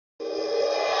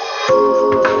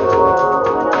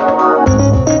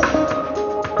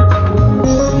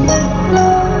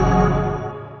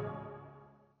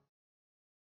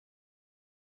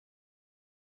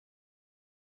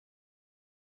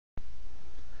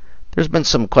There's been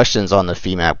some questions on the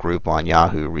Femap group on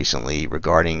Yahoo recently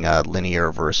regarding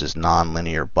linear versus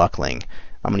nonlinear buckling.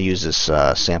 I'm going to use this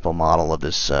sample model of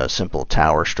this simple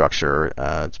tower structure.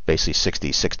 It's basically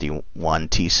 6061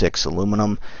 T6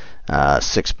 aluminum,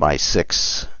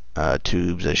 6x6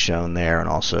 tubes as shown there, and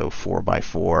also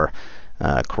 4x4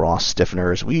 cross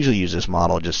stiffeners. We usually use this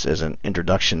model just as an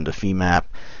introduction to Femap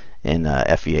in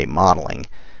FEA modeling.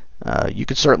 You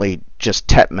could certainly just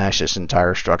TET mesh this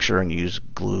entire structure and use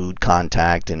glued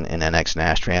contact and NX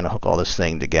Nastran to hook all this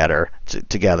thing together.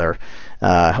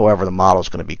 However, the model is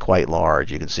going to be quite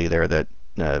large. You can see there that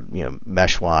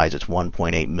mesh-wise, it's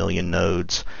 1.8 million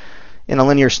nodes. In a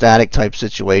linear static type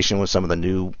situation with some of the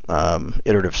new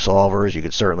iterative solvers, you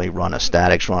could certainly run a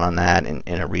statics run on that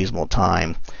in a reasonable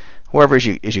time. However, as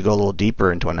you go a little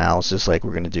deeper into analysis, like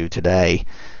we're going to do today,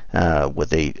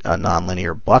 with a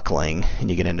nonlinear buckling, and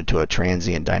you get into a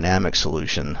transient dynamic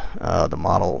solution, the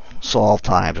model solve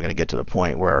times are going to get to the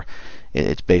point where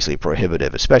it's basically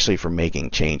prohibitive, especially for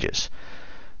making changes.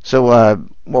 So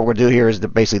what we'll do here is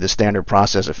basically the standard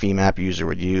process a Femap user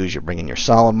would use. You bring in your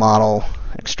solid model,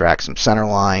 extract some center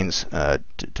lines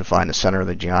to find the center of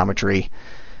the geometry,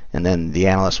 and then the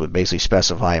analyst would basically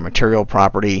specify a material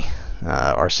property,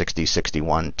 our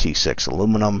 6061 T6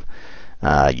 aluminum.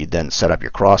 You then set up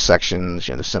your cross sections,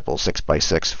 the simple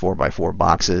 6x6, 4x4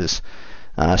 boxes.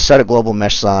 Set a global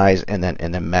mesh size and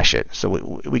then mesh it.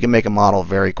 So we can make a model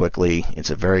very quickly.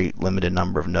 It's a very limited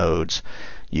number of nodes.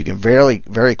 You can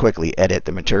very quickly edit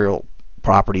the material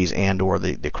properties and/or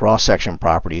the cross section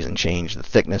properties and change the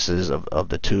thicknesses of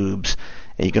the tubes.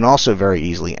 And you can also very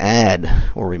easily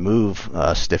add or remove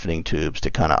stiffening tubes to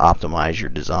kind of optimize your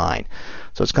design.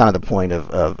 So it's kind of the point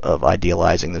of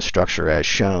idealizing the structure as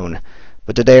shown.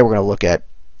 But today we're going to look at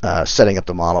setting up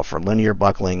the model for linear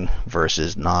buckling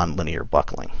versus non-linear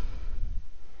buckling.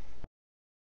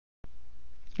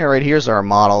 All right, here's our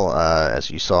model as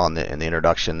you saw in the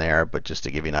introduction there, but just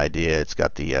to give you an idea, it's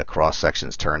got the cross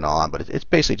sections turned on, but it's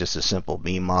basically just a simple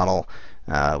beam model.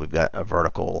 We've got a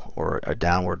vertical or a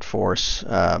downward force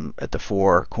at the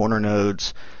 4 corner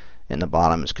nodes, and the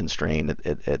bottom is constrained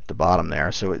at the bottom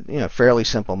there. So fairly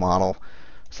simple model.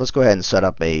 So let's go ahead and set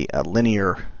up a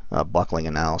linear buckling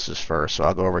analysis first. So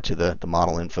I'll go over to the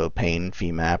model info pane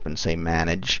Femap and say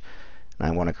manage, and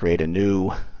I want to create a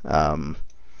new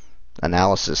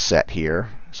analysis set here.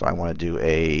 So I want to do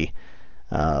a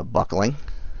buckling,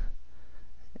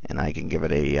 and I can give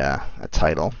it a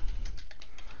title.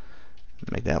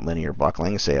 Make that linear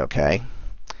buckling. Say OK,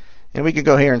 and we can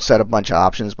go here and set a bunch of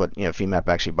options, but Femap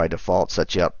actually by default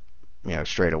sets you up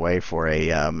straight away for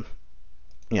a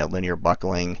linear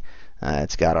buckling.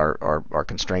 It's got our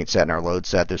constraint set and our load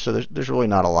set. There's really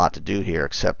not a lot to do here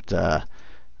except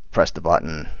press the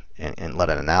button and let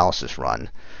an analysis run.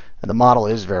 And the model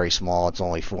is very small. It's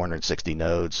only 460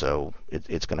 nodes, so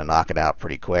it's going to knock it out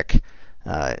pretty quick.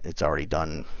 It's already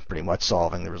done pretty much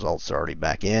solving. The results are already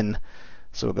back in.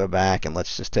 So we'll go back and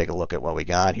let's just take a look at what we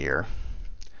got here.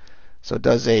 So it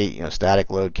does a static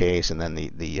load case and then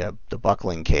the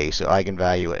buckling case. So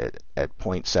eigenvalue at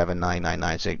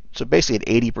 0.7999. So basically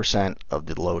at 80% of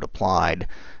the load applied,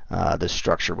 this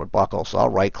structure would buckle. So I'll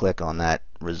right click on that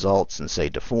results and say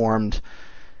deformed.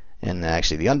 And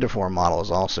actually the undeformed model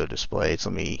is also displayed. So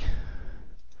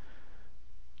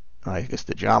I guess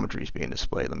the geometry is being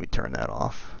displayed. Let me turn that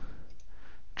off.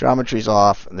 Geometry's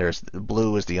off, and there's the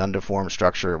blue is the undeformed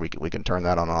structure. We can turn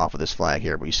that on and off with this flag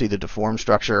here. But you see the deformed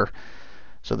structure,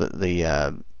 so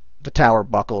the tower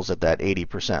buckles at that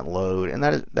 80% load, and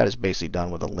that is basically done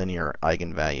with a linear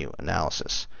eigenvalue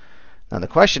analysis. Now the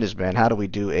question has been, how do we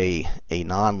do a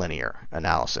nonlinear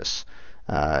analysis?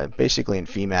 Basically in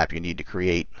Femap you need to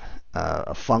create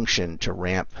a function to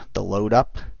ramp the load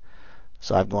up.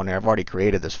 So I've already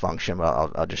created this function,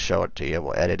 but I'll just show it to you.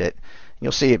 We'll edit it.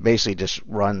 You'll see it basically just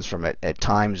runs from at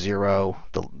time 0,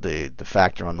 the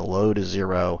factor on the load is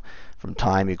 0, from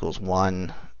time equals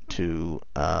 1 to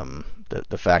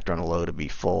the factor on the load to be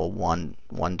full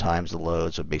 1 times the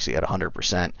load, so basically at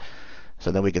 100%. So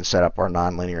then we can set up our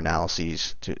nonlinear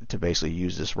analyses to basically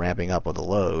use this ramping up of the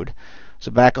load.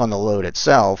 So back on the load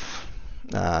itself,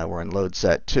 we're in load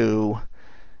set 2.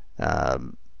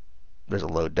 There's a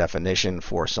load definition,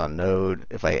 force on node.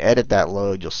 If I edit that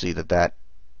load, you'll see that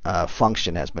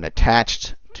function has been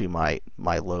attached to my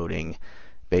loading,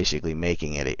 basically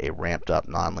making it a ramped up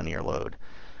nonlinear load.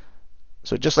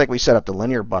 So just like we set up the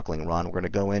linear buckling run, we're going to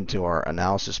go into our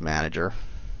analysis manager,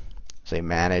 say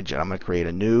manage, and I'm going to create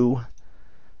a new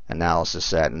analysis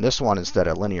set. And this one, instead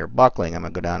of linear buckling, I'm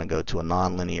going to go down and go to a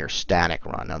nonlinear static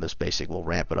run. Now this basically will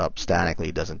ramp it up statically.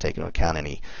 It doesn't take into account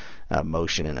any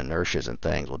motion and inertias and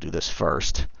things. We'll do this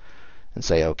first. and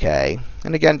say OK.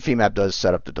 And again, Femap does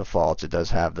set up the defaults. It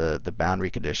does have the boundary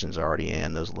conditions already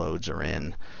in. Those loads are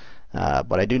in.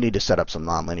 But I do need to set up some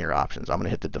nonlinear options. I'm going to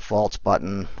hit the defaults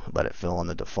button, let it fill in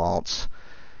the defaults.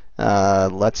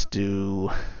 Let's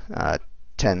do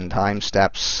 10 time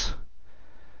steps.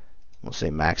 We'll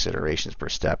say max iterations per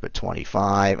step at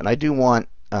 25. And I do want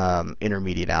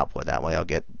intermediate output. That way I'll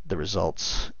get the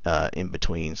results in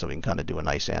between, so we can kind of do a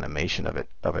nice animation of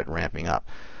it ramping up.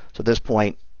 So at this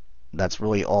point, that's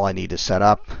really all I need to set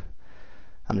up.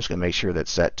 I'm just going to make sure that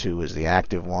set 2 is the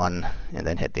active one, and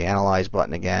then hit the analyze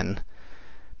button again.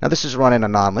 Now this is running a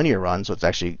nonlinear run, so it's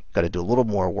actually got to do a little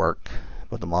more work,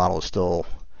 but the model is still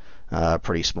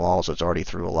pretty small, so it's already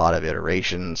through a lot of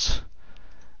iterations.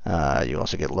 You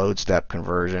also get load step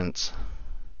conversions.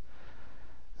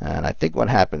 And I think what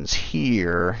happens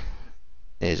here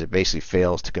is it basically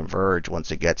fails to converge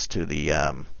once it gets to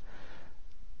the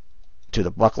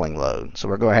buckling load. So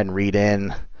we'll go ahead and read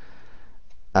in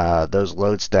those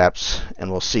load steps,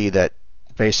 and we'll see that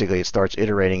basically it starts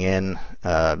iterating in,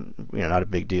 not a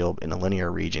big deal in the linear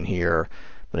region here,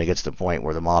 but it gets to the point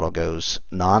where the model goes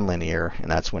nonlinear, and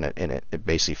that's when it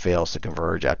basically fails to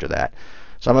converge after that.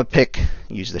 So I'm going to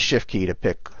use the shift key to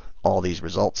pick all these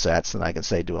result sets, and I can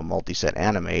say do a multi-set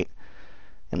animate,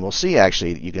 and we'll see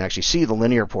actually, you can actually see the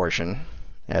linear portion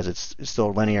as it's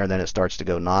still linear, and then it starts to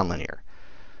go nonlinear.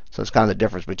 So it's kind of the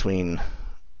difference between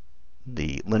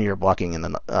the linear buckling and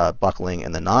the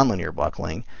nonlinear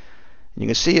buckling. And you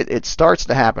can see it starts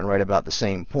to happen right about the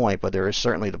same point, but there is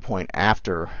certainly the point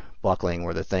after buckling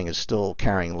where the thing is still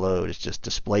carrying load. It's just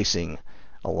displacing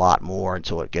a lot more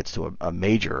until it gets to a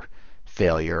major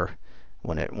failure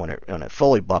when it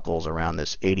fully buckles around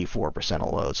this 84%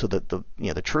 of load. So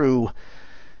the true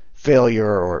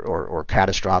failure or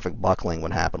catastrophic buckling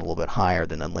would happen a little bit higher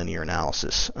than the linear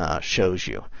analysis shows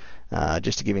you.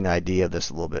 Just to give you an idea of this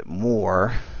a little bit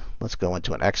more, let's go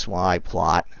into an XY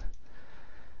plot.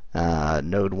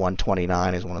 Node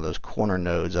 129 is one of those corner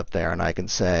nodes up there, and I can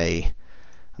say,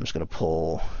 I'm just going to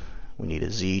pull, we need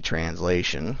a Z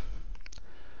translation.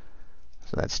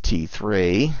 So that's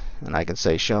T3, and I can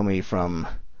say show me from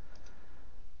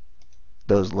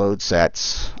those load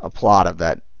sets a plot of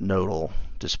that nodal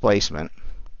displacement.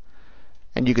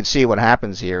 And you can see what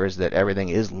happens here is that everything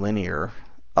is linear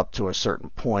up to a certain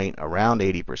point around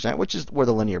 80%, which is where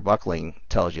the linear buckling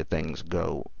tells you things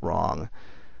go wrong.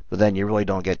 But then you really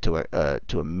don't get to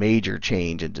a major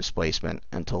change in displacement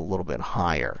until a little bit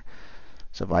higher.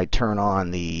 So if I turn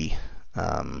on the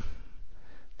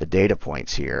data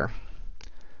points here,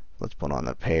 let's put on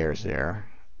the pairs there,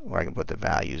 or I can put the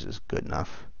values is good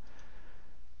enough.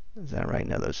 Is that right?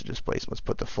 No, those are displacement. Let's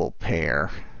put the full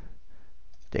pair,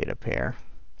 data pair.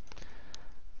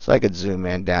 So I could zoom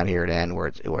in down here at end where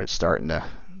it's starting to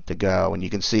go, and you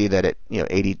can see that at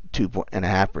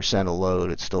 82.5% of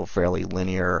load, it's still fairly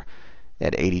linear.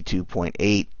 At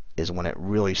 82.8 is when it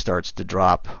really starts to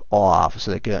drop off.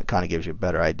 So that kind of gives you a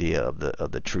better idea of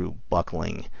the true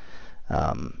buckling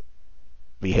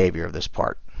behavior of this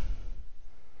part.